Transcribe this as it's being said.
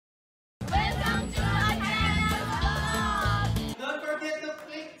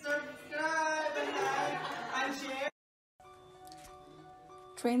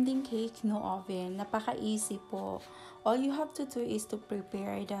Trending cake, no oven. Napaka-easy po. All you have to do is to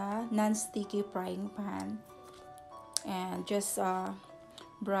prepare the non-sticky frying pan. And just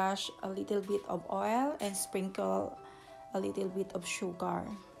brush a little bit of oil and sprinkle a little bit of sugar.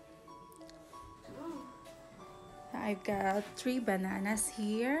 I've got 3 bananas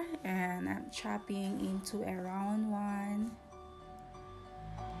here and I'm chopping into a round one.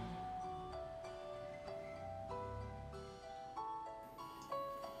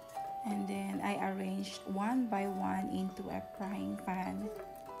 And then I arranged one by one into a frying pan.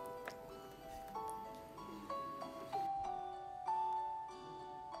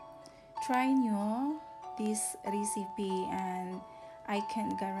 Try nyo this recipe and I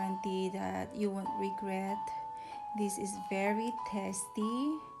can guarantee that you won't regret. This is very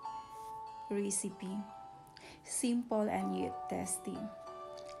tasty recipe. Simple and yet tasty.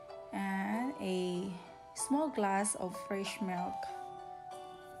 And a small glass of fresh milk.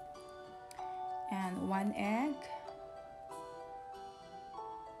 And 1 egg.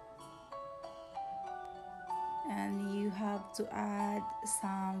 And you have to add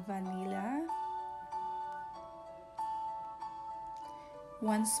some vanilla.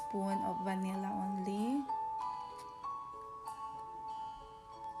 1 spoon of vanilla only.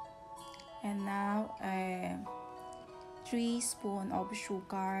 And now a 3 spoons of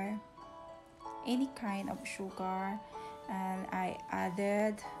sugar, any kind of sugar, and I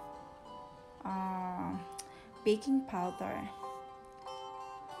added baking powder.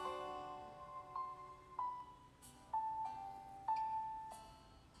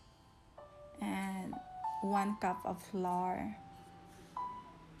 And 1 cup of flour.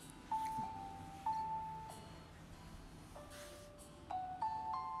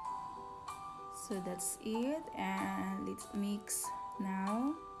 So that's it, and let's mix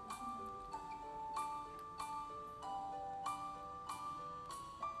now.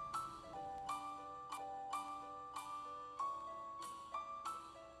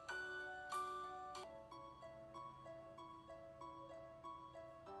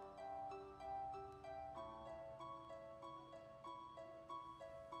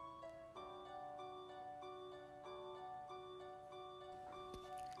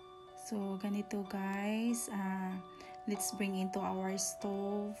 So ganito guys, let's bring into our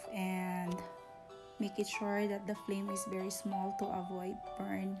stove and make it sure that the flame is very small to avoid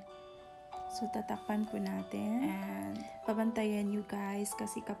burn. So tatakpan po natin and pabantayan nyo guys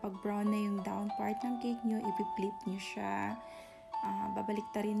kasi kapag brown na yung down part ng cake nyo, ipiflip nyo siya.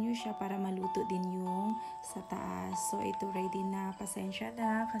 Babaliktarin nyo siya para maluto din yung sa taas. So ito ready na, pasensya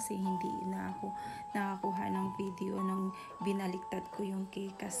na kasi hindi na ako nakakuha ng video nung binaliktad ko yung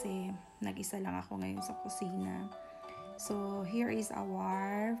cake kasi nag-isa lang ako ngayon sa kusina. So here is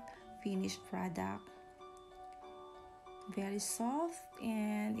our finished product. Very soft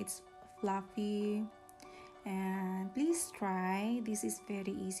and it's fluffy, and please try. This is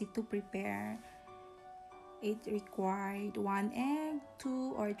very easy to prepare. It required 1 egg,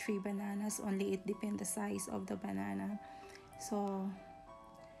 2 or 3 bananas only. It depends the size of the banana. So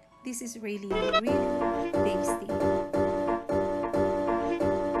this is really tasty.